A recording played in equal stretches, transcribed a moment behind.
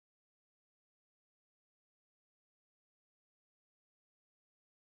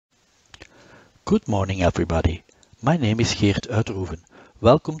Good morning, everybody. My name is Geert Uytterhoeven.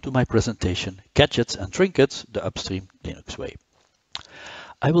 Welcome to my presentation, Gadgets and Trinkets, the Upstream Linux way.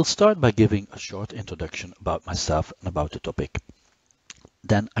 I will start by giving a short introduction about myself and about the topic.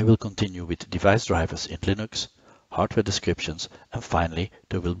 Then I will continue with device drivers in Linux, hardware descriptions, and finally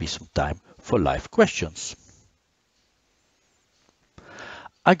there will be some time for live questions.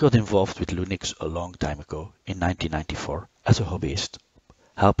 I got involved with Linux a long time ago in 1994 as a hobbyist,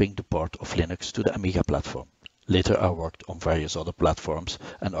 helping the port of Linux to the Amiga platform. Later I worked on various other platforms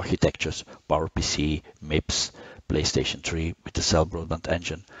and architectures, PowerPC, MIPS, PlayStation 3 with the Cell Broadband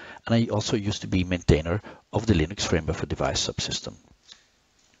engine, and I also used to be maintainer of the Linux frame buffer device subsystem.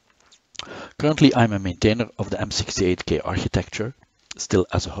 Currently I'm a maintainer of the M68K architecture, still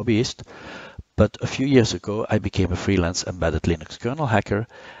as a hobbyist, but a few years ago I became a freelance embedded Linux kernel hacker,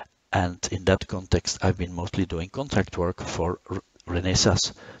 and in that context I've been mostly doing contract work for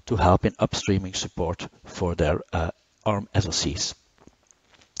Renesas to help in upstreaming support for their ARM SoCs.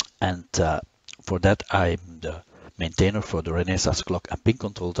 And for that I'm the maintainer for the Renesas clock and pin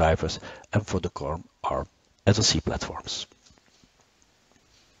control drivers and for the core ARM SoC platforms.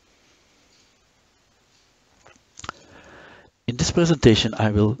 In this presentation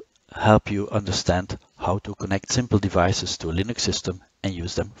I will help you understand how to connect simple devices to a Linux system and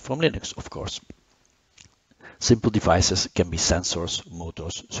use them from Linux, of course. Simple devices can be sensors,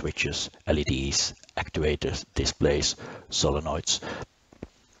 motors, switches, LEDs, actuators, displays, solenoids.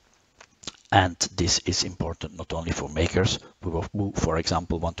 And this is important not only for makers who, for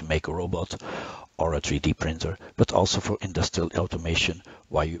example, want to make a robot or a 3D printer, but also for industrial automation,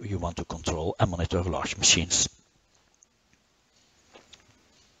 where you want to control and monitor large machines.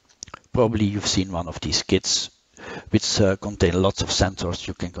 Probably you've seen one of these kits, which contain lots of sensors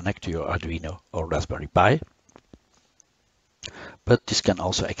you can connect to your Arduino or Raspberry Pi. But this can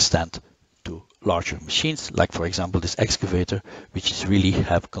also extend to larger machines, like for example this excavator, which is really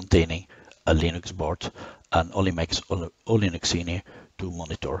containing a Linux board and Olimex Linuxine to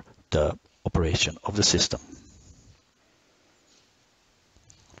monitor the operation of the system.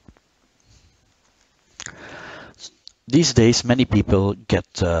 These days many people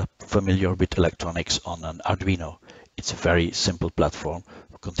get familiar with electronics on an Arduino. It's a very simple platform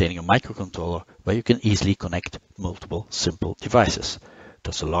containing a microcontroller where you can easily connect multiple simple devices.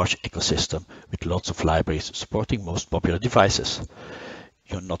 There's a large ecosystem with lots of libraries supporting most popular devices.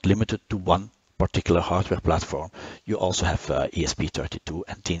 You're not limited to one particular hardware platform. You also have ESP32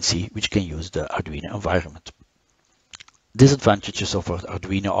 and Teensy, which can use the Arduino environment. Disadvantages of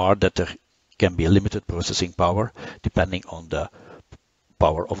Arduino are that there can be a limited processing power depending on the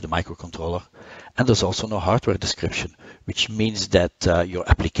power of the microcontroller, and there's also no hardware description, which means that your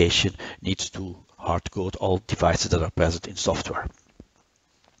application needs to hard code all devices that are present in software.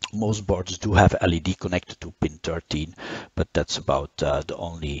 Most boards do have LED connected to pin 13, but that's about the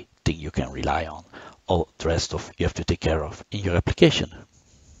only thing you can rely on. All the rest of you have to take care of in your application.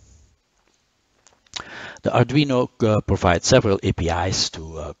 The Arduino provides several APIs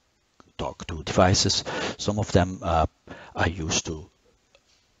to talk to devices. Some of them are used to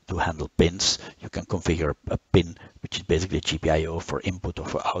handle pins. You can configure a pin, which is basically a GPIO for input or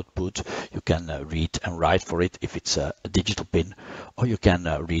for output. You can read and write for it if it's a digital pin, or you can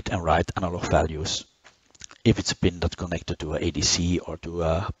read and write analog values if it's a pin that's connected to an ADC or to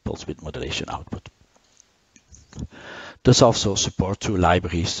a pulse width modulation output. There's also support through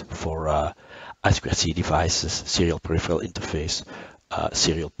libraries for I2C devices, serial peripheral interface,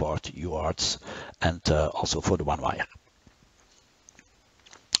 serial port UARTs, and also for the one wire.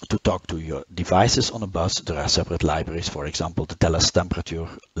 To talk to your devices on a bus, there are separate libraries, for example the TELUS temperature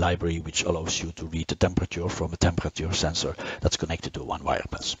library, which allows you to read the temperature from a temperature sensor that's connected to a one-wire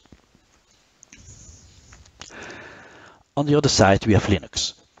bus. On the other side we have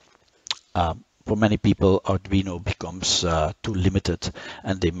Linux. For many people Arduino becomes too limited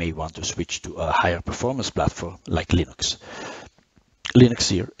and they may want to switch to a higher performance platform like Linux. Linux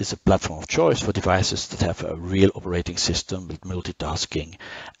here is a platform of choice for devices that have a real operating system with multitasking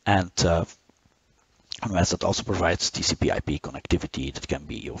and OS that also provides TCP/IP connectivity that can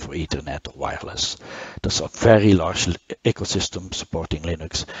be over Ethernet or wireless. There's a very large ecosystem supporting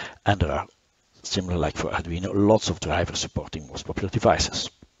Linux, and there are, similar like for Arduino, lots of drivers supporting most popular devices.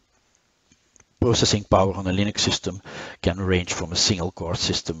 Processing power on a Linux system can range from a single core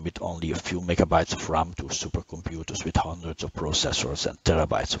system with only a few megabytes of RAM to supercomputers with hundreds of processors and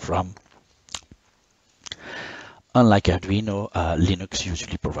terabytes of RAM. Unlike Arduino, Linux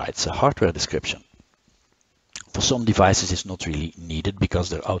usually provides a hardware description. For some devices it's not really needed because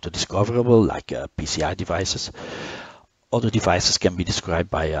they're auto-discoverable, like PCI devices. Other devices can be described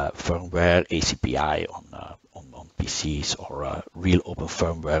by firmware, ACPI on PCs, or real open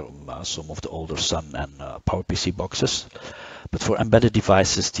firmware on some of the older Sun and PowerPC boxes. But for embedded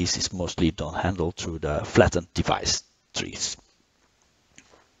devices, this is mostly done handled through the flattened device trees,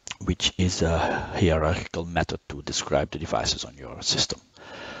 which is a hierarchical method to describe the devices on your system.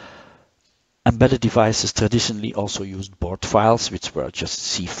 Embedded devices traditionally also used board files, which were just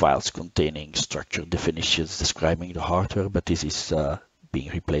C files containing structured definitions describing the hardware, but this is being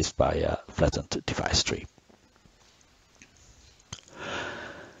replaced by a flattened device tree.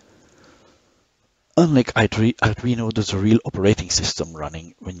 Unlike Arduino, there's a real operating system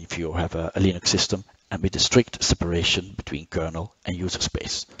running if you have a Linux system, and with a strict separation between kernel and user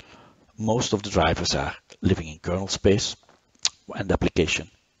space. Most of the drivers are living in kernel space, and the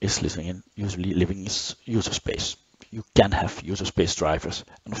application is usually living in user space. You can have user space drivers,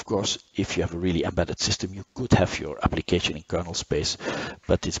 and of course, if you have a really embedded system, you could have your application in kernel space,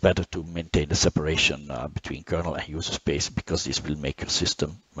 but it's better to maintain the separation between kernel and user space, because this will make your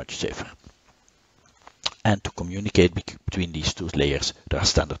system much safer. And to communicate between these two layers, there are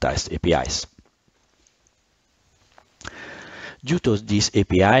standardized APIs. Due to these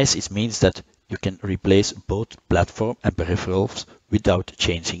APIs, it means that you can replace both platform and peripherals without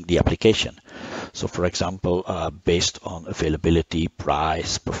changing the application. So for example, based on availability,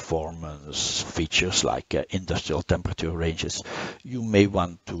 price, performance, features like industrial temperature ranges, you may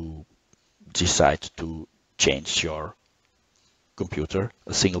want to decide to change your computer,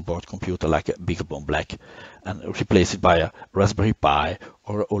 a single board computer like a BeagleBone Black, and replace it by a Raspberry Pi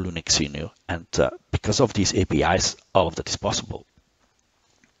or a Linux Uno. And because of these APIs, all of that is possible.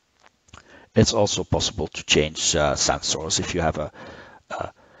 It's also possible to change sensors if you have a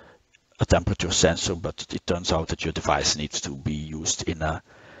temperature sensor, but it turns out that your device needs to be used in an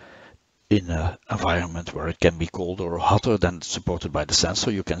environment where it can be colder or hotter than supported by the sensor.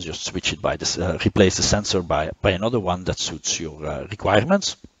 You can just switch it by this, replace the sensor by another one that suits your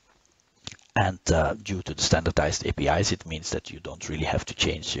requirements. And due to the standardized APIs, it means that you don't really have to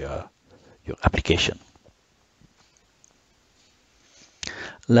change your application.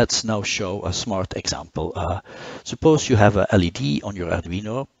 Let's now show a smart example. Suppose you have a LED on your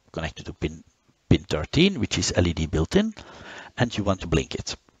Arduino connected to pin 13, which is LED built-in, and you want to blink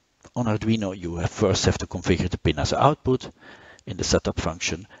it. On Arduino, you first have to configure the pin as an output in the setup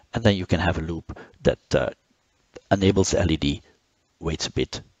function, and then you can have a loop that enables the LED, waits a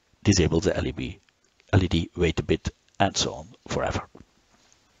bit, disables the LED, wait a bit, and so on forever.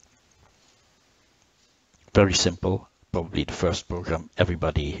 Very simple. Probably the first program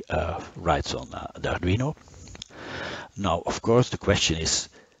everybody writes on the Arduino. Now, of course, the question is,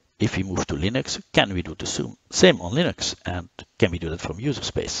 if we move to Linux, can we do the same on Linux? And can we do that from user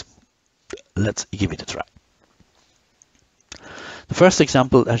space? Let's give it a try. The first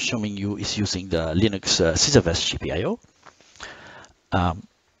example I'm showing you is using the Linux SysFS GPIO.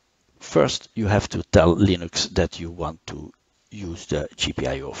 First, you have to tell Linux that you want to use the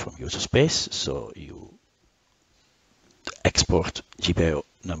GPIO from user space. So you export GPIO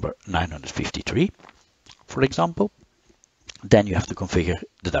number 953, for example. Then you have to configure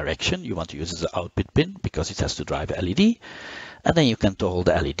the direction you want to use as an output pin, because it has to drive a LED. And then you can toggle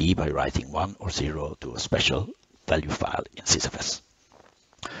the LED by writing 1 or 0 to a special value file in SysFS.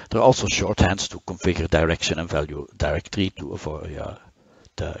 There are also shorthands to configure direction and value directly to avoid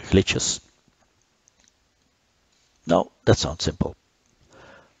the glitches. Now, that sounds simple.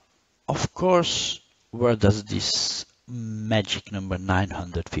 Of course, where does this magic number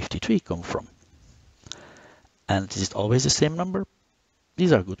 953 come from? And is it always the same number?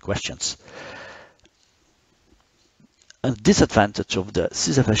 These are good questions. A disadvantage of the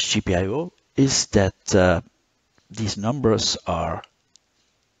SysFS GPIO is that these numbers are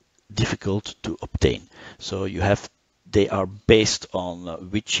difficult to obtain. So they are based on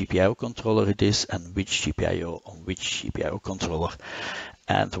which GPIO controller it is and which GPIO on which GPIO controller.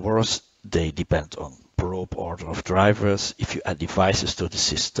 And worse, they depend on probe order of drivers, if you add devices to the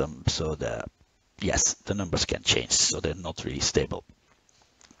system, so the numbers can change, so they're not really stable.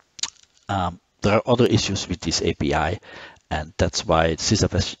 There are other issues with this API, and that's why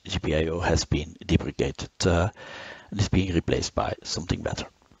SysFS GPIO has been deprecated and is being replaced by something better.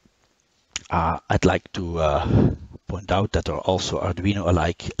 I'd like to point out that there are also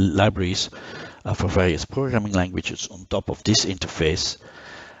Arduino-alike libraries for various programming languages on top of this interface.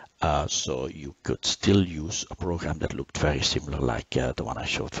 So you could still use a program that looked very similar like the one I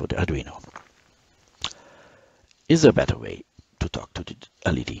showed for the Arduino. Is there a better way to talk to the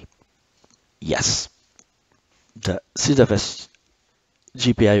LED? Yes. The SysFS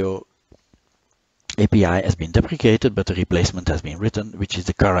GPIO API has been deprecated, but a replacement has been written, which is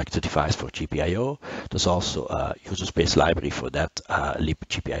the character device for GPIO. There's also a user space library for that,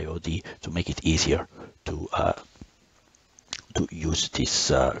 libgpiod, to make it easier to use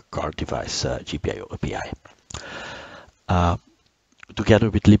this card device GPIO API. Together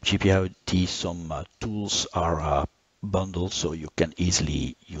with libgpiod, some tools are bundled, so you can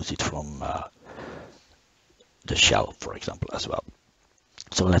easily use it from the shell, for example, as well.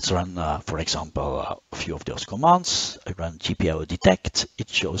 So let's run, for example, a few of those commands. I run GPIO detect. It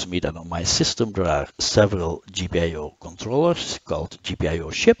shows me that on my system there are several GPIO controllers called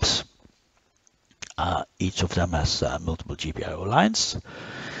GPIO ships. Each of them has multiple GPIO lines.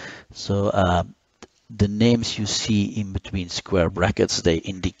 So the names you see in between square brackets, they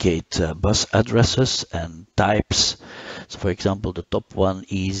indicate bus addresses and types. So for example, the top one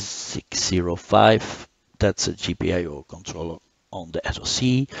is 605. That's a GPIO controller on the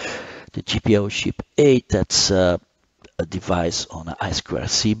SoC. The GPIO ship 8, that's a device on an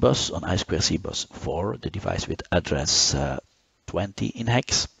I2C bus, on I2C bus 4, the device with address 20 in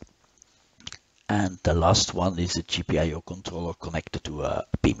hex. And the last one is a GPIO controller connected to a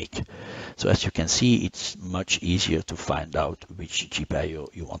PMIC. So as you can see, it's much easier to find out which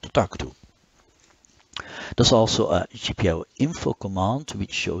GPIO you want to talk to. There's also a GPIO info command,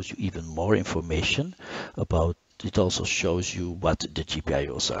 which shows you even more information about. It also shows you what the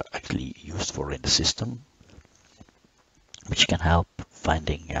GPIOs are actually used for in the system, which can help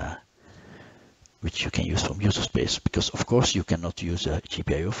finding which you can use from user space, because of course you cannot use a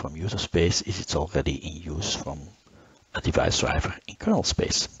GPIO from user space if it's already in use from a device driver in kernel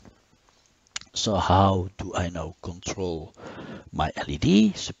space. So how do I now control my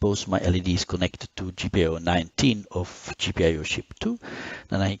LED? Suppose my LED is connected to GPIO 19 of GPIO ship 2,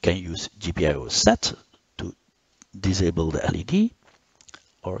 then I can use GPIO set to disable the LED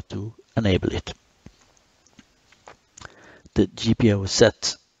or to enable it. The GPIO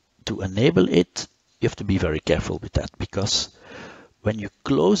set to enable it, you have to be very careful with that, because when you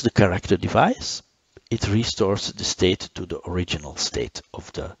close the character device, it restores the state to the original state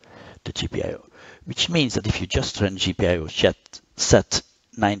of the GPIO, which means that if you just run GPIO set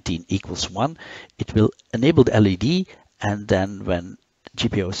 19 equals 1, it will enable the LED, and then when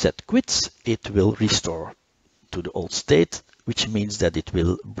GPIO set quits, it will restore to the old state, which means that it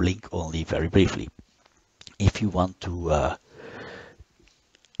will blink only very briefly. If you want to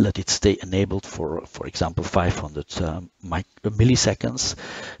let it stay enabled for example, 500 milliseconds,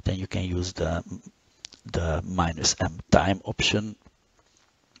 then you can use the -m time option.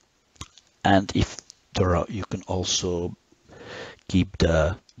 And if there are, you can also keep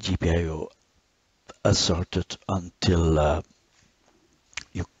the GPIO asserted until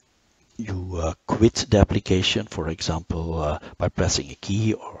you quit the application, for example, by pressing a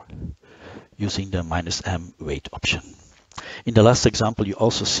key or using the -m wait option. In the last example, you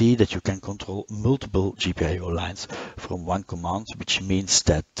also see that you can control multiple GPIO lines from one command, which means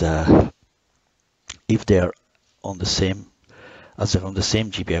that if they're on the same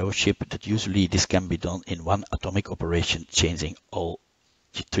GPIO chip, that usually this can be done in one atomic operation, changing all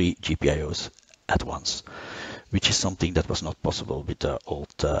 3 GPIOs at once, which is something that was not possible with the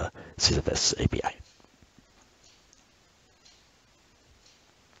old SysFS API.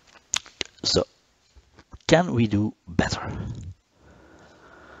 So, can we do better?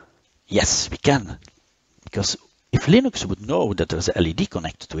 Yes, we can. Because if Linux would know that there's a LED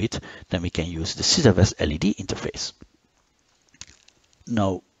connected to it, then we can use the SysFS LED interface.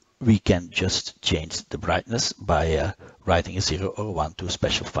 Now, we can just change the brightness by writing a 0 or 1 to a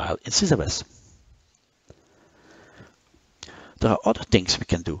special file in SysFS. There are other things we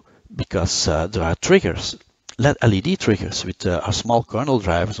can do, because there are triggers. LED triggers with our small kernel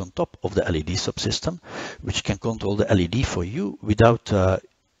drivers on top of the LED subsystem, which can control the LED for you without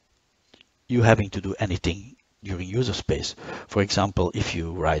you having to do anything during user space. For example, if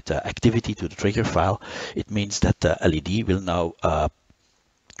you write activity to the trigger file, it means that the LED will now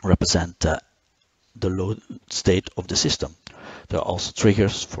represent the load state of the system. There are also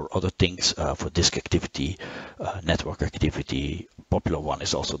triggers for other things, for disk activity, network activity. Popular one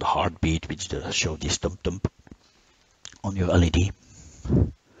is also the heartbeat, which show this thump on your LED.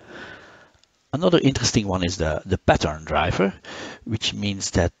 Another interesting one is the pattern driver, which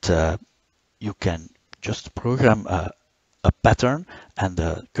means that you can just program a pattern, and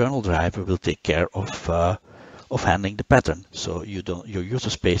the kernel driver will take care of handling the pattern. So your user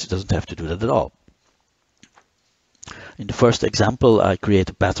space doesn't have to do that at all. In the first example, I create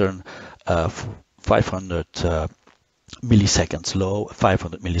a pattern of 500 milliseconds low,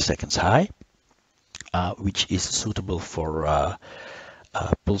 500 milliseconds high, which is suitable for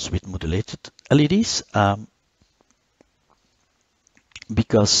pulse width modulated LEDs,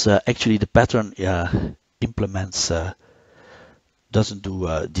 because actually the pattern implements doesn't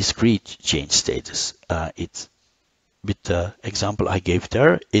do discrete change status. It's with the example I gave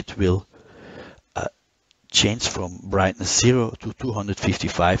there, it will change from brightness 0 to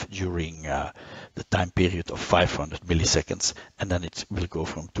 255 during the time period of 500 milliseconds, and then it will go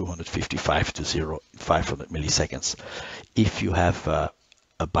from 255 to 0 in 500 milliseconds. If you have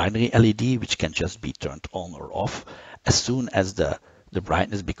a binary LED, which can just be turned on or off, as soon as the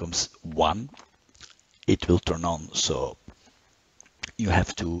brightness becomes 1, it will turn on. So you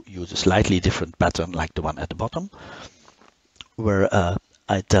have to use a slightly different pattern like the one at the bottom, where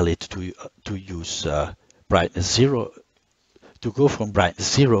I tell it to use brightness 0, to go from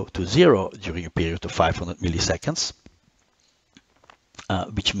brightness 0 to 0 during a period of 500 milliseconds,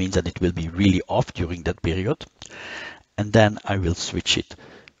 which means that it will be really off during that period. And then I will switch it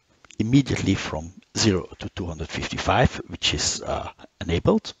immediately from 0 to 255, which is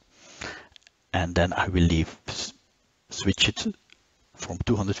enabled. And then I will switch it from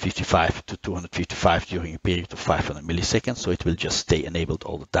 255 to 255 during a period of 500 milliseconds. So it will just stay enabled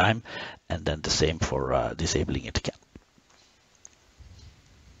all the time. And then the same for disabling it again.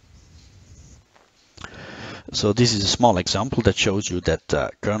 So this is a small example that shows you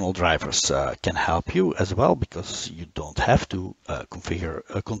that kernel drivers can help you as well, because you don't have to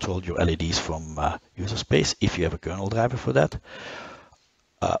control your LEDs from user space if you have a kernel driver for that.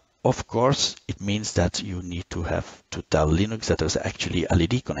 Of course, it means that you need to have to tell Linux that there's actually a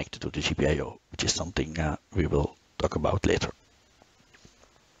LED connected to the GPIO, which is something we will talk about later.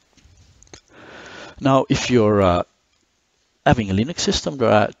 Now, if you're having a Linux system, there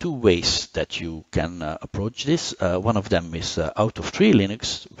are two ways that you can approach this. One of them is out of tree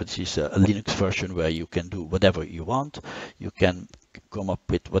Linux, which is a Linux version where you can do whatever you want. You can come up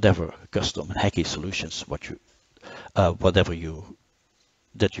with whatever custom and hacky solutions,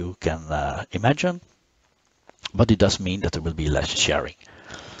 that you can imagine, but it does mean that there will be less sharing.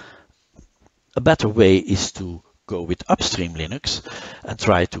 A better way is to go with Upstream Linux and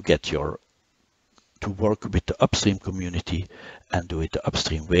try to get to work with the Upstream community and do it the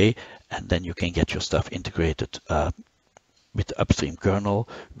Upstream way, and then you can get your stuff integrated with the Upstream kernel,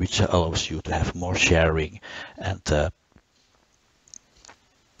 which allows you to have more sharing and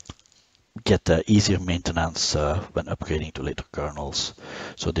get easier maintenance when upgrading to later kernels.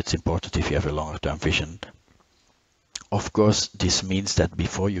 So that's important if you have a longer term vision. Of course, this means that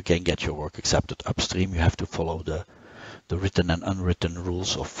before you can get your work accepted upstream, you have to follow the written and unwritten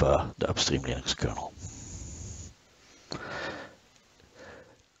rules of the Upstream Linux kernel.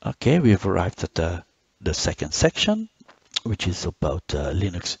 Okay, we've arrived at the second section, which is about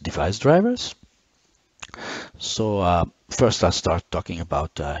Linux device drivers. So first I'll start talking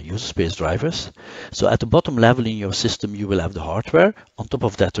about user space drivers. So at the bottom level in your system, you will have the hardware. On top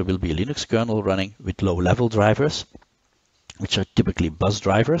of that, there will be a Linux kernel running with low-level drivers, which are typically bus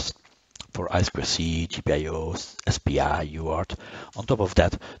drivers for I2C, GPIO, SPI, UART. On top of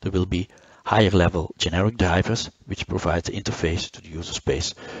that, there will be higher-level generic drivers, which provide the interface to the user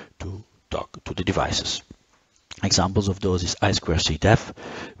space to talk to the devices. Examples of those is I2C dev,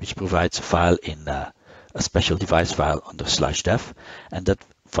 which provides a file in a special device file under /dev, and that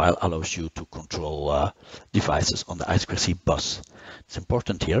file allows you to control devices on the I2C bus. It's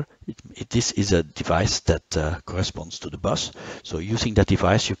important here, this is a device that corresponds to the bus, so using that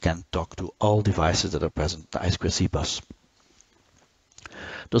device you can talk to all devices that are present on the I2C bus.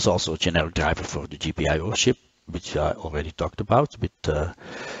 There's also a generic driver for the GPIO chip, which I already talked about with the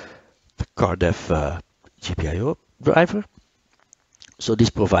CarDev GPIO driver. So this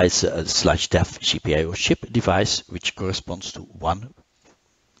provides a /dev GPIO chip device, which corresponds to one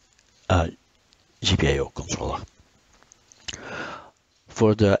GPIO controller.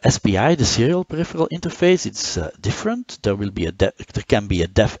 For the SPI, the serial peripheral interface, it's different. There can be a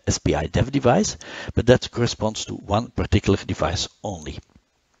dev SPI dev device, but that corresponds to one particular device only.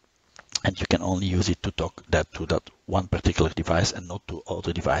 And you can only use it to talk to that one particular device and not to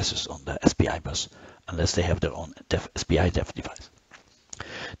other devices on the SPI bus, unless they have their own SPI dev device.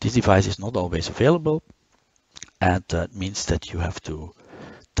 This device is not always available, and that means that you have to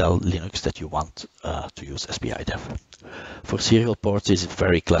tell Linux that you want to use SPI dev. For serial ports, this is a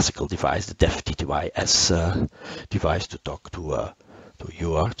very classical device, the dev TTY-S device to talk to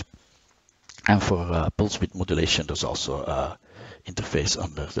UART. And for pulse width modulation, there's also an interface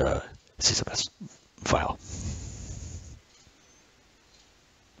under the SysMS file.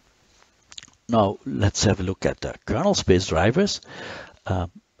 Now let's have a look at the kernel space drivers.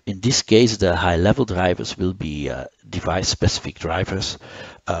 In this case, the high-level drivers will be device-specific drivers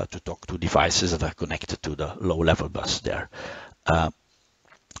to talk to devices that are connected to the low-level bus there.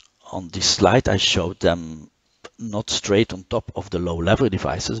 On this slide, I showed them not straight on top of the low-level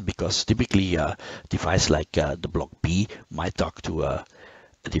devices, because typically a device like the block B might talk to a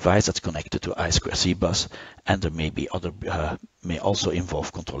device that's connected to I2C bus, and there may be other may also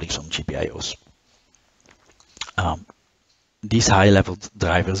involve controlling some GPIOs. These high-level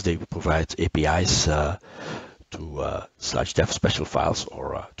drivers, they provide APIs to /dev special files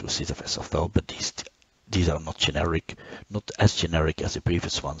or to CSFS but these are not generic, not as generic as the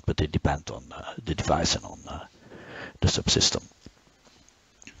previous ones, but they depend on the device and on the subsystem.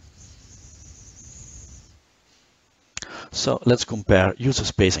 So let's compare user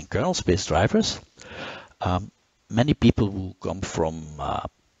space and kernel space drivers. Many people who come from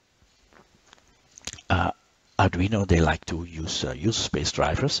Arduino, they like to use user space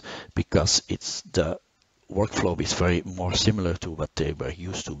drivers because it's the workflow is very more similar to what they were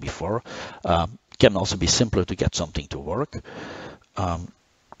used to before. Can also be simpler to get something to work.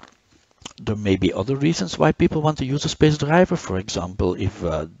 There may be other reasons why people want to use a space driver. For example, if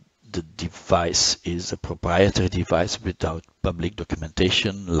the device is a proprietary device without public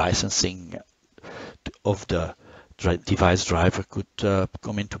documentation, licensing of the device driver could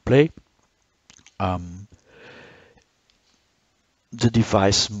come into play. The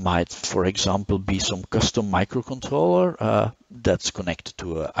device might, for example, be some custom microcontroller that's connected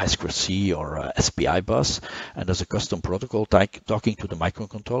to a I2C or a SPI bus, and there's a custom protocol talking to the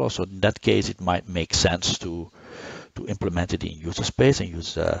microcontroller. So in that case, it might make sense to implement it in user space and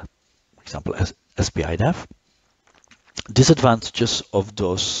use, for example, SPI dev. Disadvantages of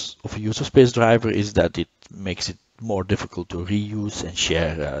a user space driver is that it makes it more difficult to reuse and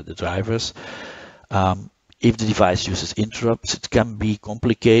share the drivers. If the device uses interrupts, it can be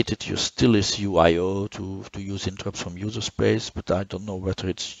complicated. You still use UIO to use interrupts from user space, but I don't know whether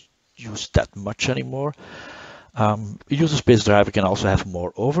it's used that much anymore. A user space driver can also have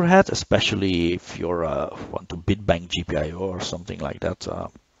more overhead, especially if you want to bit bank GPIO or something like that.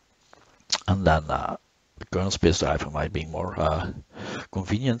 And then the kernel space driver might be more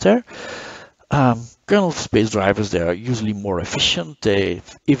convenient there. Kernel space drivers, they are usually more efficient.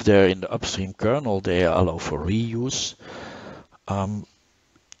 If they're in the upstream kernel, they allow for reuse.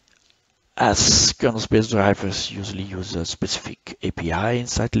 As kernel space drivers usually use a specific API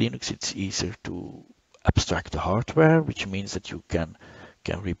inside Linux, it's easier to abstract the hardware, which means that you can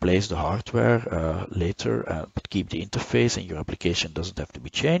replace the hardware later, but keep the interface, and your application doesn't have to be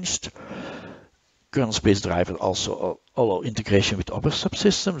changed. Kernel space drivers also allow integration with other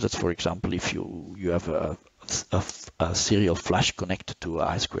subsystems. That's, for example, if you have a serial flash connected to a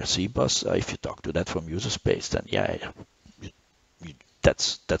I2C bus, if you talk to that from user space, then yeah,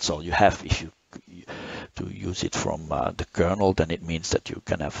 that's all you have. If you to use it from the kernel, then it means that you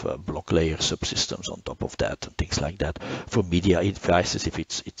can have block layer subsystems on top of that and things like that. For media devices, if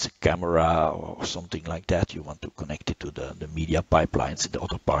it's a camera or something like that, you want to connect it to the media pipelines in the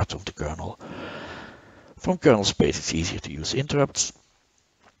other parts of the kernel. From kernel space, it's easier to use interrupts,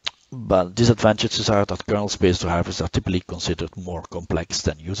 but disadvantages are that kernel space drivers are typically considered more complex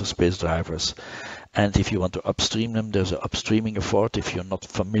than user space drivers. And if you want to upstream them, there's an upstreaming effort. If you're not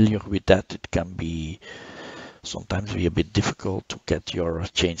familiar with that, it can sometimes be a bit difficult to get your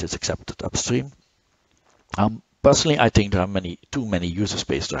changes accepted upstream. Personally, I think there are too many user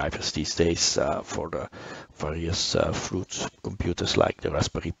space drivers these days for the various fruit computers like the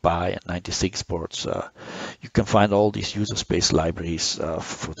Raspberry Pi and 96 boards. You can find all these user space libraries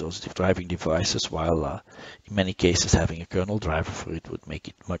for those driving devices, while in many cases having a kernel driver for it would make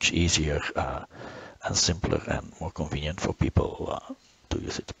it much easier and simpler and more convenient for people to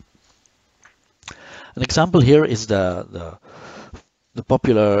use it. An example here is the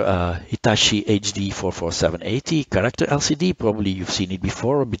popular Hitachi HD 44780 character LCD. Probably you've seen it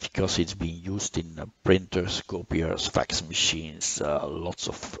before because it's being used in printers, copiers, fax machines, lots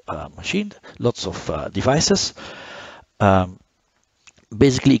of devices.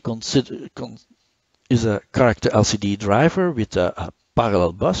 Basically, is a character LCD driver with a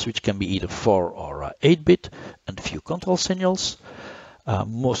parallel bus, which can be either 4 or 8-bit, and a few control signals.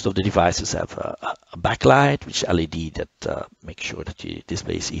 Most of the devices have a backlight, which LED that makes sure that the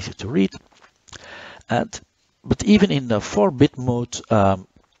display is easy to read. But even in the 4-bit mode,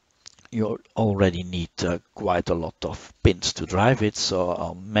 you already need quite a lot of pins to drive it.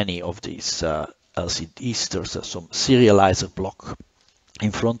 So many of these LCDs, there's some serializer block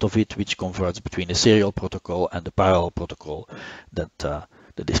in front of it, which converts between the serial protocol and the parallel protocol that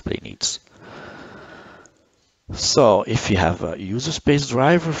the display needs. So if you have a user space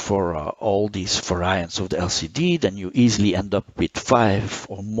driver for all these variants of the LCD, then you easily end up with 5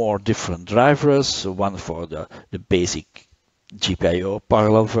 or more different drivers. So one for the basic GPIO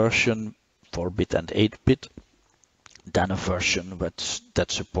parallel version, 4-bit and 8-bit. Then a version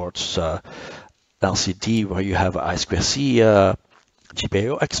that supports LCD where you have a I2C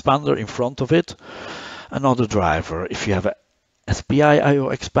GPIO expander in front of it. Another driver if you have a SPI IO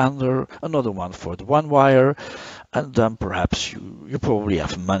expander, another one for the one wire, and then perhaps you probably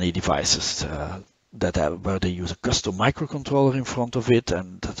have many devices where they use a custom microcontroller in front of it,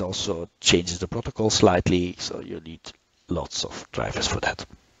 and that also changes the protocol slightly, so you need lots of drivers for that.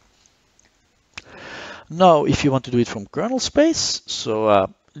 Now, if you want to do it from kernel space, so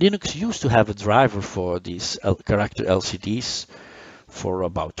Linux used to have a driver for these character LCDs for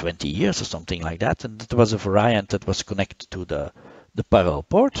about 20 years or something like that, and it was a variant that was connected to the parallel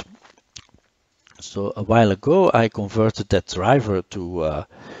port. So a while ago, I converted that driver to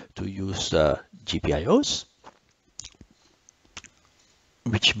use GPIOs,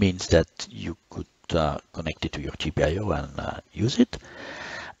 which means that you could connect it to your GPIO and use it.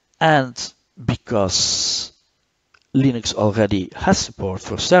 And because Linux already has support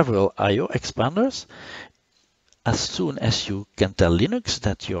for several I/O expanders, as soon as you can tell Linux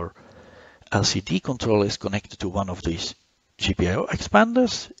that your LCD controller is connected to one of these GPIO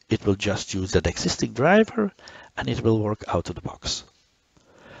expanders, it will just use that existing driver and it will work out of the box.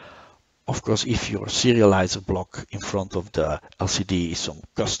 Of course, if your serializer block in front of the LCD is some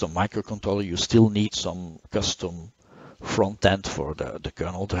custom microcontroller, you still need some custom front end for the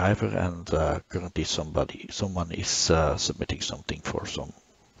kernel driver, and currently someone is submitting something for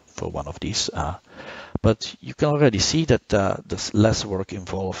one of these. But you can already see that there's less work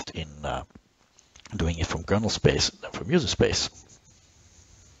involved in doing it from kernel space than from user space.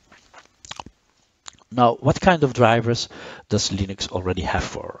 Now, what kind of drivers does Linux already have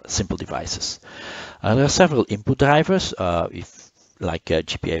for simple devices? There are several input drivers, like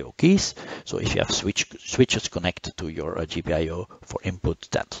GPIO keys. So if you have switches connected to your GPIO for input,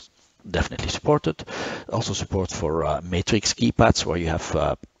 that's definitely supported. Also support for matrix keypads, where you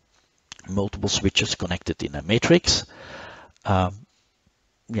have multiple switches connected in a matrix.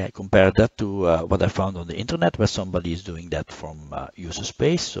 Compare that to what I found on the internet, where somebody is doing that from user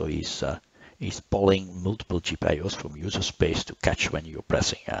space. So he's polling multiple GPIOs from user space to catch when you're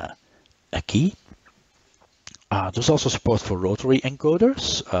pressing a key. There's also support for rotary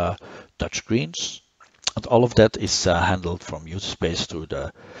encoders, touchscreens, and all of that is handled from user space through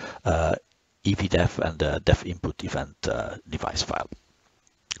the evdef and the def input event device file.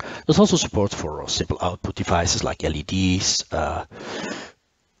 There's also support for simple output devices like LEDs,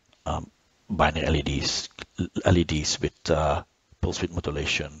 binary LEDs with pulse width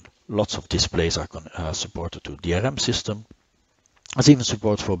modulation. Lots of displays are supported to DRM system. There's even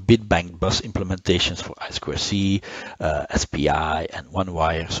support for bit-bank bus implementations for I2C, SPI, and one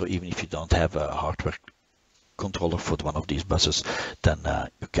wire. So even if you don't have a hardware controller for one of these buses, then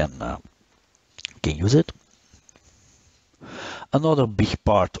you can use it. Another big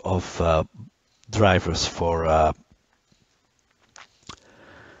part of drivers for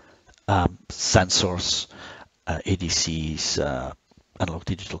sensors, ADCs, analog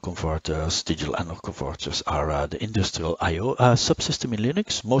digital converters, digital analog converters are the industrial I/O subsystem in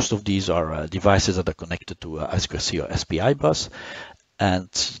Linux. Most of these are devices that are connected to I2C or SPI bus, and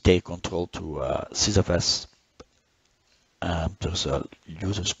they control to sysfs. There's a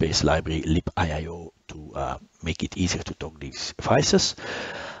user space library lipiio to make it easier to talk these devices.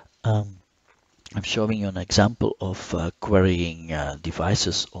 I'm showing you an example of querying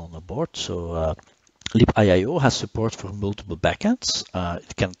devices on a board. So lipiio has support for multiple backends.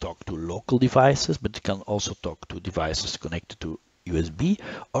 It can talk to local devices, but it can also talk to devices connected to USB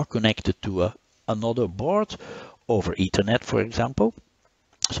or connected to another board over Ethernet, for example.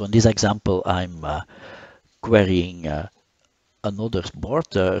 So in this example, I'm querying another board,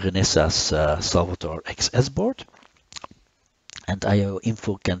 Renesas Salvatore XS board. And IO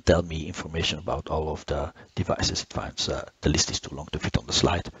info can tell me information about all of the devices it finds. The list is too long to fit on the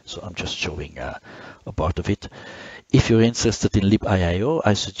slide, so I'm just showing a part of it. If you're interested in lipiio,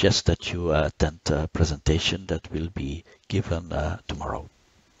 I suggest that you attend a presentation that will be given tomorrow.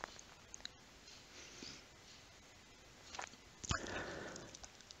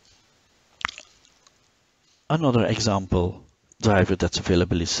 Another example driver that's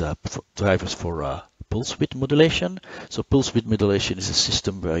available is drivers for pulse width modulation. So pulse width modulation is a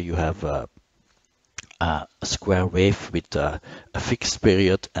system where you have a square wave with a fixed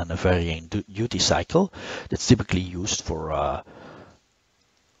period and a varying duty cycle that's typically used for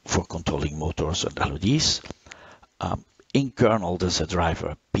controlling motors and LEDs. In kernel, there's a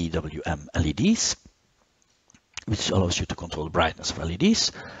driver PWM LEDs, which allows you to control the brightness of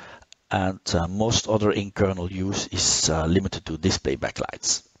LEDs. And most other in-kernel use is limited to display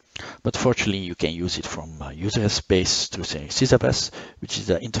backlights. But fortunately, you can use it from user space through SysFS, which is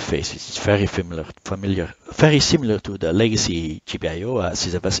the interface which is very very similar to the legacy GPIO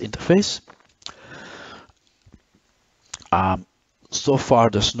SysFS interface. So far,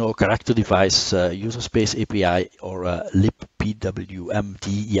 there's no character device user space API or libpwmd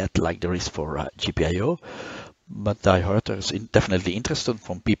yet, like there is for GPIO. But I heard there's definitely interest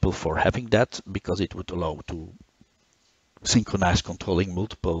from people for having that, because it would allow to synchronize controlling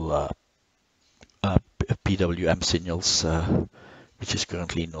multiple PWM signals, which is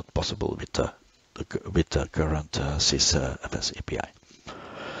currently not possible with the current SysFS API.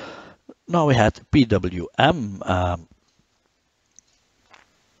 Now we had PWM.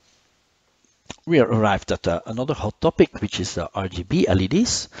 We arrived at another hot topic, which is RGB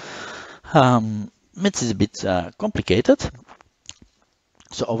LEDs. It is a bit complicated.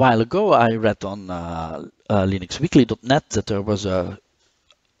 So a while ago, I read on linuxweekly.net that there was a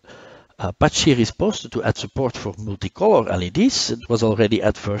patch series posted to add support for multicolor LEDs. It was already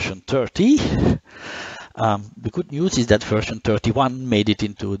at version 30. The good news is that version 31 made it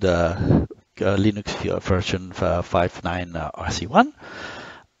into the Linux version 5.9 RC1.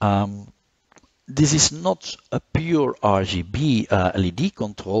 This is not a pure RGB LED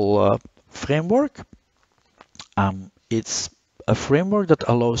control framework. It's a framework that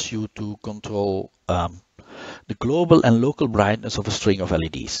allows you to control the global and local brightness of a string of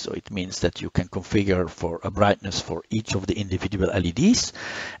LEDs. So it means that you can configure for a brightness for each of the individual LEDs,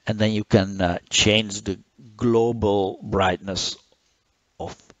 and then you can change the global brightness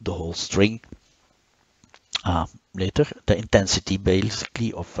of the whole string later, the intensity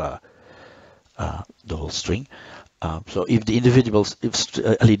basically of the whole string. So if the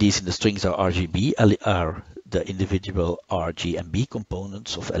LEDs in the strings are RGB, are the individual RG and B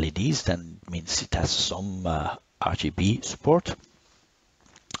components of LEDs, then it means it has some RGB support.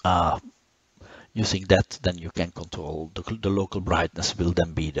 Using that, then you can control the local brightness will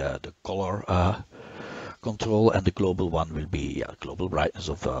then be the color control, and the global one will be global brightness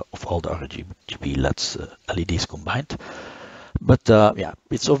of all the RGB LEDs combined. But yeah,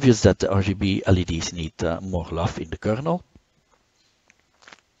 it's obvious that the RGB LEDs need more love in the kernel.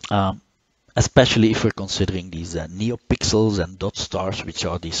 Especially if we're considering these neopixels and dot stars, which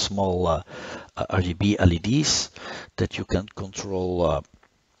are these small RGB LEDs that you can control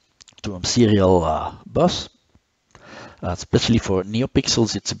through a serial bus. Especially for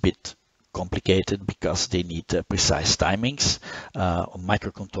neopixels, it's a bit complicated because they need precise timings. On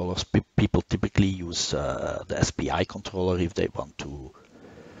microcontrollers, people typically use the SPI controller if they want to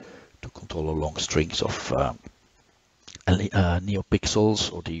control long strings of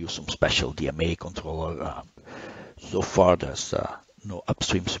neopixels, or they use some special DMA controller. So far, there's no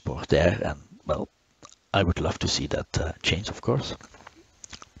upstream support there, and well, I would love to see that change, of course.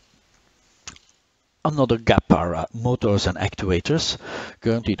 Another gap are motors and actuators.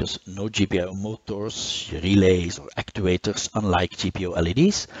 Currently, there's no GPIO motors, relays, or actuators, unlike GPIO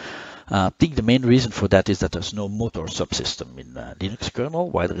LEDs. I think the main reason for that is that there's no motor subsystem in Linux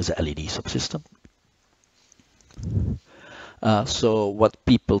kernel, while there is a LED subsystem. So what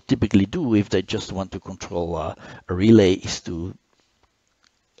people typically do if they just want to control a relay is to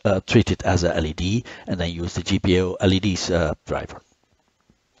treat it as a LED and then use the GPIO LEDs driver.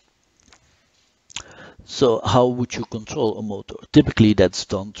 So how would you control a motor? Typically that's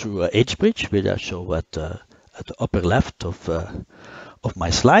done through a H-bridge, which I show at the upper left of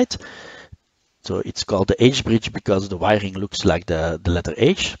my slide. So it's called the H-bridge because the wiring looks like the letter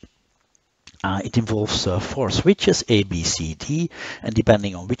H. It involves 4 switches, A, B, C, D, and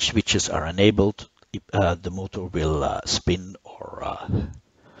depending on which switches are enabled, the motor will spin or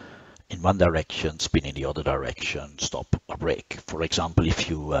in one direction, spin in the other direction, stop or brake. For example, if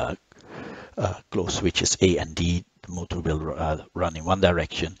you close switches A and D, the motor will run in one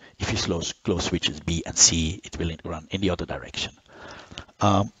direction. If you close switches B and C, it will run in the other direction.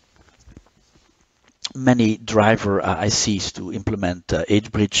 Many driver ICs to implement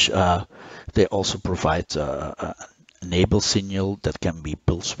H-bridge, they also provide an enable signal that can be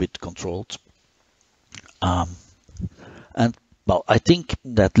pulse width controlled. And well, I think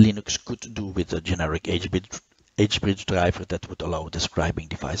that Linux could do with a generic H-bridge driver that would allow describing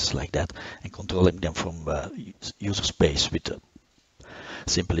devices like that and controlling them from user space with a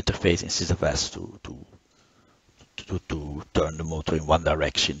simple interface in SysFS to turn the motor in one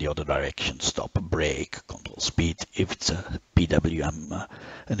direction, the other direction, stop, brake, control speed, if it's a PWM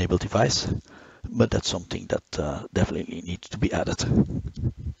enabled device. but that's something that definitely needs to be added.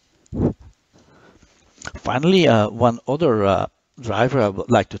 Finally, one other driver I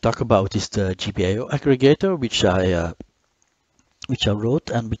would like to talk about is the GPIO aggregator, which I wrote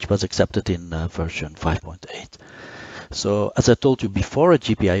and which was accepted in version 5.8. So as I told you before, a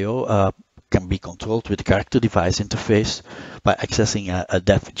GPIO can be controlled with the character device interface by accessing a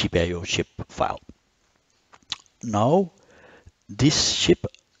dev GPIO ship file. Now, this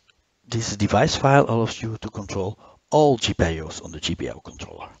device file allows you to control all GPIOs on the GPIO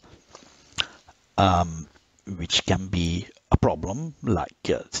controller, which can be a problem. Like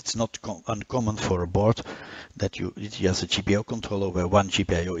it's not uncommon for a board that it has a GPIO controller where one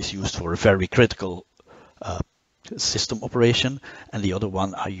GPIO is used for a very critical system operation and the other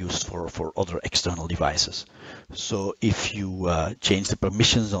one are used for other external devices. So if you change the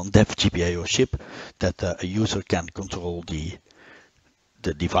permissions on dev GPIO ship, that a user can control the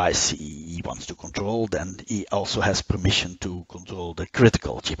device he wants to control, then he also has permission to control the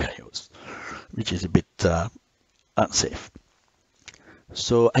critical GPIOs, which is a bit unsafe.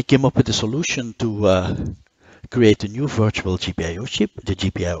 So I came up with a solution to create a new virtual GPIO chip, the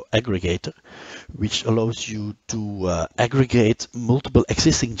GPIO aggregator, which allows you to aggregate multiple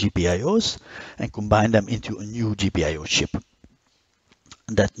existing GPIOs and combine them into a new GPIO chip.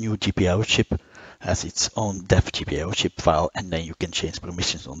 And that new GPIO chip has its own dev GPIO chip file, and then you can change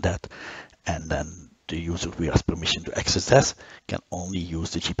permissions on that. And then the user who has permission to access that can only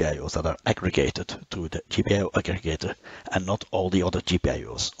use the GPIOs that are aggregated through the GPIO aggregator and not all the other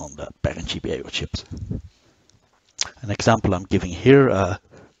GPIOs on the parent GPIO chips. An example I'm giving here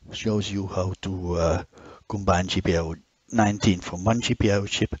shows you how to combine GPIO 19 from one GPIO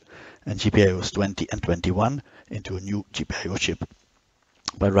chip and GPIOs 20 and 21 into a new GPIO chip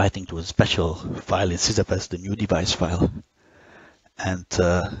by writing to a special file in SysFS, the new device file, and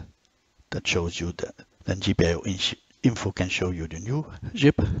that shows you that then GPIO info can show you the new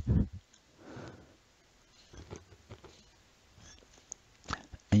chip.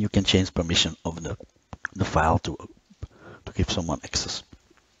 And you can change permission of the file to give someone access.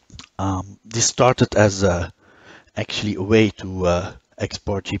 This started as actually a way to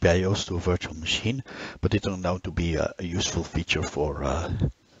export GPIOs to a virtual machine, but it turned out to be a useful feature for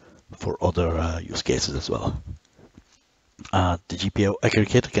other use cases as well. The GPIO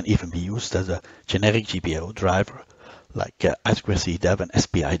aggregator can even be used as a generic GPIO driver, like I2C dev and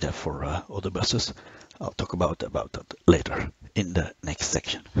SPI dev for other buses. I'll talk about that later in the next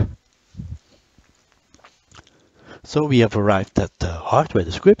section. So we have arrived at the hardware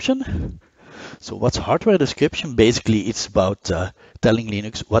description. So what's hardware description? Basically, it's about telling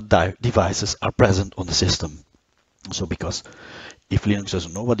Linux what devices are present on the system. So because if Linux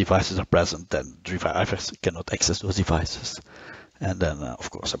doesn't know what devices are present, then drivers cannot access those devices. And then, of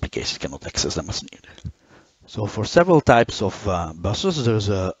course, applications cannot access them as needed. So for several types of buses, there's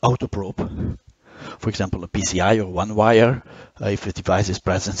a autoprobe. For example, a PCI or one wire. If a device is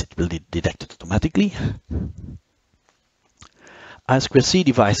present, it will detect it automatically. I2C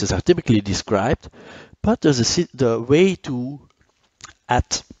devices are typically described, but there's the way to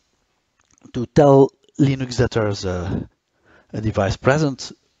tell Linux that there's a device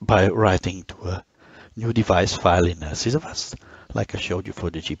present by writing to a new device file in SysFS, like I showed you for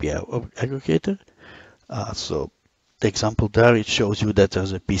the GPIO aggregator. So the example there, it shows you that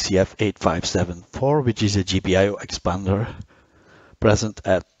there's a PCF 8574, which is a GPIO expander present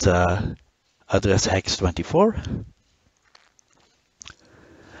at address hex 24.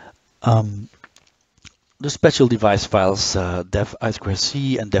 The special device files dev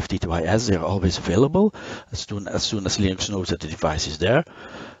I2C and dev D2IS, they're always available as soon as Linux knows that the device is there.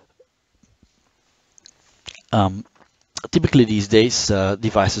 Typically these days,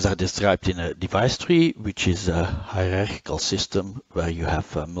 devices are described in a device tree, which is a hierarchical system where you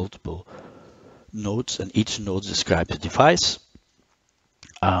have multiple nodes and each node describes a device.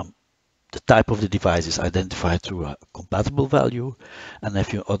 The type of the device is identified through a compatible value, and a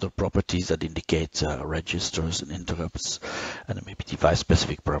few other properties that indicate registers and interrupts, and then maybe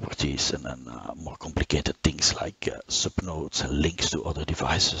device-specific properties, and then more complicated things like subnodes and links to other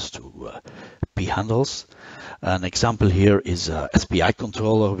devices to p-handles. An example here is a SPI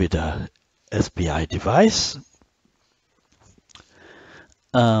controller with a SPI device.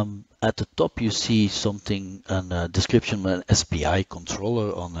 At the top, you see something, a description of an SPI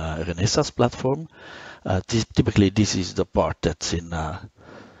controller on a Renesas platform. Typically, this is the part that's in the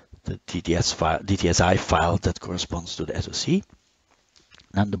DTSI file that corresponds to the SoC.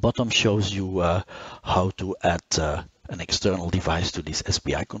 And the bottom shows you how to add an external device to this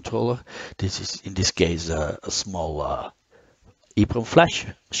SPI controller. This is, in this case, a small EEPROM flash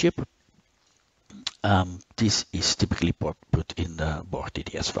chip. This is typically put in the board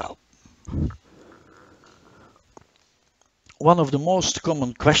DTS file. One of the most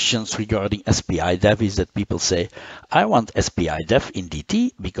common questions regarding SPI dev is that people say, I want SPI dev in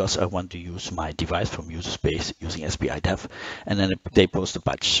DT because I want to use my device from user space using SPI dev. And then they post a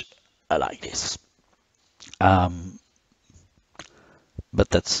patch like this. But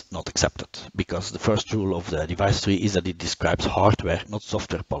that's not accepted because the first rule of the device tree is that it describes hardware, not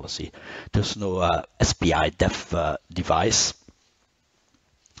software policy. There's no SPI dev device.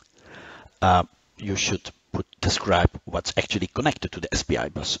 You should describe what's actually connected to the SPI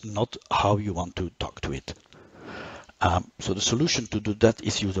bus, not how you want to talk to it. So the solution to do that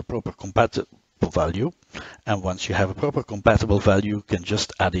is use a proper compatible value. And once you have a proper compatible value, you can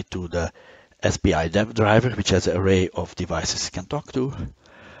just add it to the SPI dev driver, which has an array of devices you can talk to.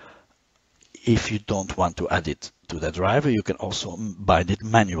 If you don't want to add it to the driver, you can also bind it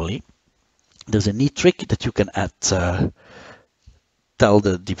manually. There's a neat trick that you can add tell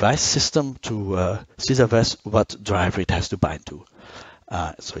the device system to SysFS what driver it has to bind to.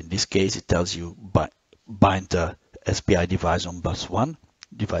 So in this case, it tells you bind the SPI device on bus 1,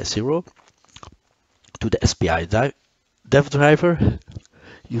 device 0, to the SPI dev driver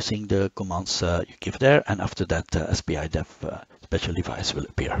using the commands you give there, and after that the SPI dev special device will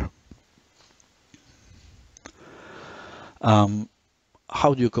appear.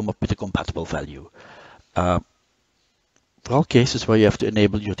 How do you come up with a compatible value? For all cases where you have to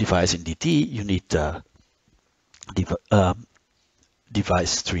enable your device in DT, you need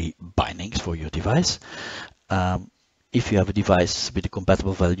device tree bindings for your device. If you have a device with a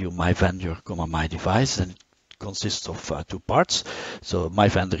compatible value, my vendor, my device, then it consists of 2 parts. So my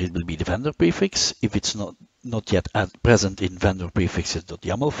vendor will be the vendor prefix. If it's not yet present in vendor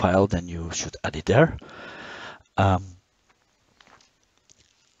prefixes.yaml file, then you should add it there.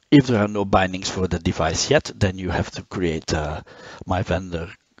 If there are no bindings for the device yet, then you have to create my vendor,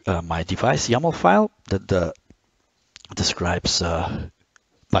 my device YAML file that describes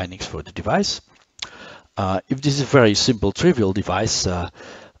bindings for the device. If this is a very simple, trivial device,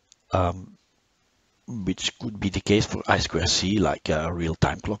 which could be the case for I2C, like a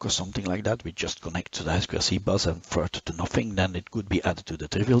real-time clock or something like that, we just connect to the I2C bus and further to nothing, then it could be added to the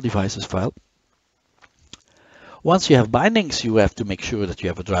trivial devices file. Once you have bindings, you have to make sure that you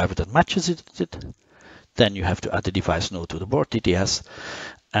have a driver that matches it. Then you have to add the device node to the board DTS.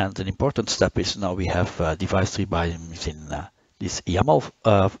 And an important step is now we have device tree bindings in this YAML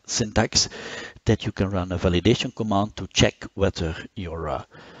syntax that you can run a validation command to check whether your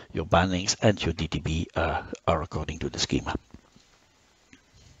bindings and your DTB are according to the schema.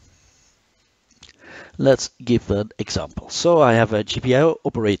 Let's give an example. So I have a GPIO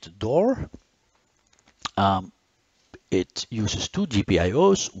operated door. It uses 2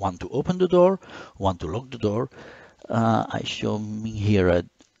 GPIOs, one to open the door, one to lock the door. I show here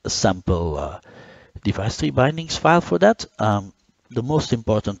a sample device tree bindings file for that. The most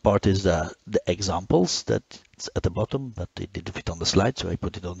important part is the examples that's at the bottom, but it didn't fit on the slide, so I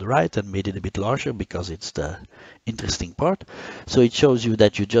put it on the right and made it a bit larger because it's the interesting part. So it shows you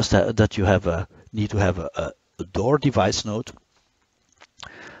that you just need to have a door device node,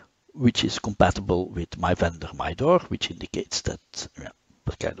 which is compatible with my vendor, my door, which indicates that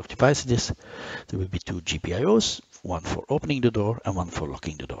what kind of device it is. There will be 2 GPIOs, one for opening the door and one for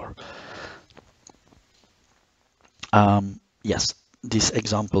locking the door. Yes, this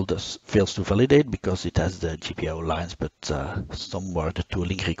example fails to validate because it has the GPIO lines, but somewhere the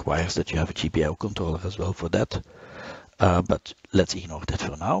tooling requires that you have a GPIO controller as well for that. But let's ignore that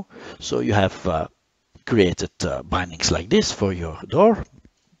for now. So you have created bindings like this for your door.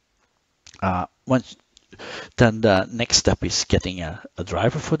 Then the next step is getting a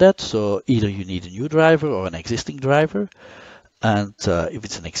driver for that. So either you need a new driver or an existing driver. And if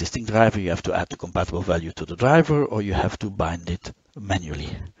it's an existing driver, you have to add the compatible value to the driver, or you have to bind it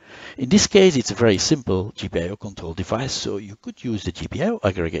manually. In this case, it's a very simple GPIO control device, so you could use the GPIO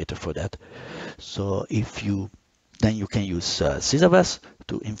aggregator for that. So then you can use SysFS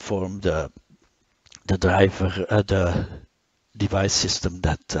to inform the driver, the device system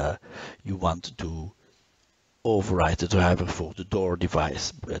that you want to override the driver for the door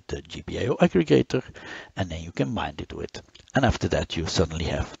device with the GPIO aggregator, and then you can bind it to it. And after that, you suddenly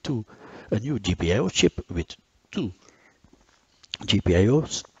have a new GPIO chip with 2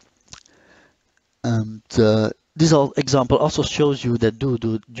 GPIOs. And this example also shows you that due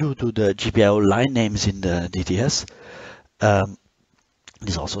to the GPIO line names in the DTS,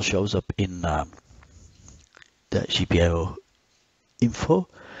 this also shows up in the GPIO info.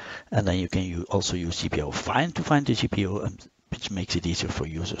 And then you can also use GPIO find to find the GPIO, which makes it easier for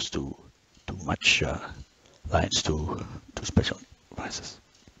users to much lines to special devices.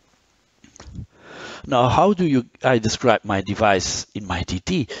 Now, how do I describe my device in my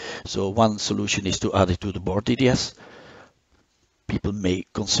TT? So one solution is to add it to the board DDS. People may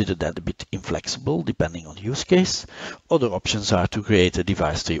consider that a bit inflexible depending on the use case. Other options are to create a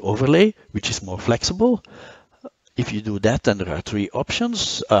device tree overlay, which is more flexible. If you do that, then there are three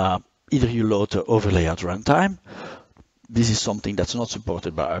options. Either you load the overlay at runtime. This is something that's not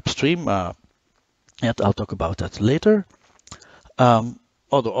supported by Upstream. Yet I'll talk about that later.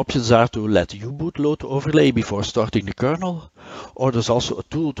 Other options are to let U-boot load the overlay before starting the kernel. Or there's also a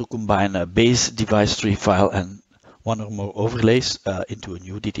tool to combine a base device tree file and one or more overlays into a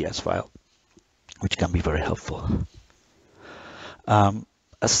new DTS file, which can be very helpful.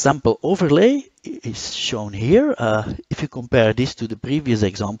 A sample overlay is shown here. If you compare this to the previous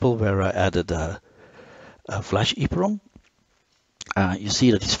example where I added a flash EEPROM, you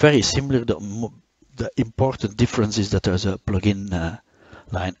see that it's very similar. The important difference is that there's a plugin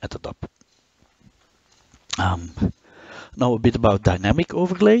line at the top. Now a bit about dynamic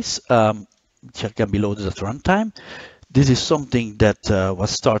overlays, which can be loaded at runtime. This is something that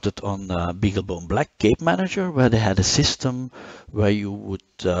was started on BeagleBone Black Cape Manager, where they had a system where you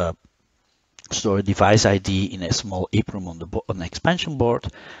would store a device ID in a small EEPROM on the expansion board,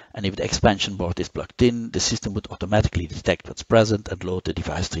 and if the expansion board is plugged in, the system would automatically detect what's present and load the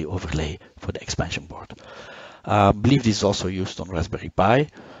device tree overlay for the expansion board. I believe this is also used on Raspberry Pi.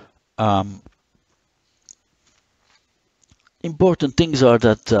 Important things are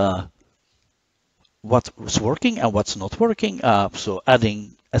that what's working and what's not working. So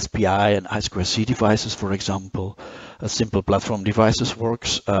adding SPI and I2C devices, for example, simple platform devices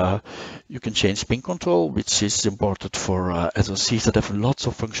works. You can change pin control, which is important for SoCs that have lots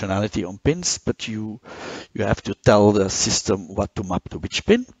of functionality on pins, but you have to tell the system what to map to which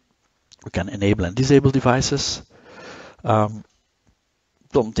pin. You can enable and disable devices.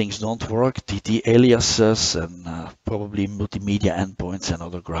 Some things don't work, TT aliases and probably multimedia endpoints and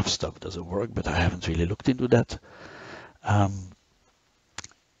other graph stuff doesn't work, but I haven't really looked into that.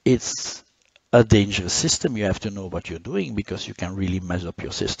 It's a dangerous system. You have to know what you're doing because you can really mess up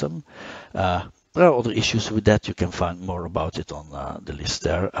your system. There are other issues with that. You can find more about it on the list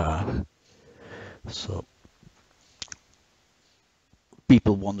there. So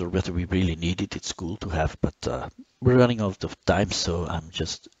people wonder whether we really need it. It's cool to have, but we're running out of time, so I'm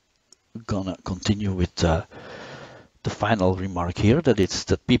just gonna continue with the final remark here,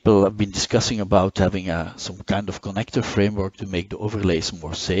 that people have been discussing about having some kind of connector framework to make the overlays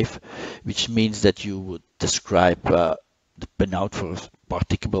more safe, which means that you would describe the pinout for a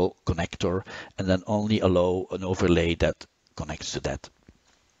particular connector and then only allow an overlay that connects to that,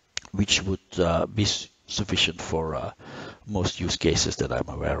 which would be sufficient for most use cases that I'm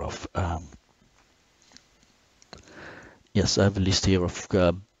aware of. Yes, I have a list here of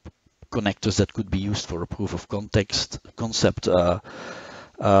connectors that could be used for a proof of concept.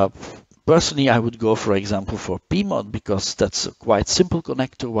 Personally, I would go, for example, for PMOD because that's a quite simple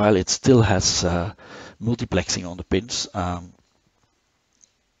connector while it still has multiplexing on the pins.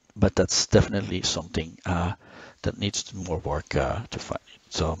 But that's definitely something that needs more work to find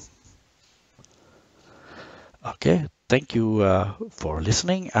it. So, okay, thank you for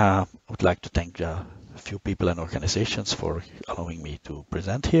listening. I would like to thank a few people and organizations for allowing me to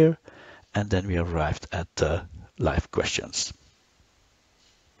present here. And then we arrived at live questions.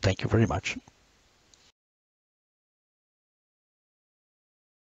 Thank you very much.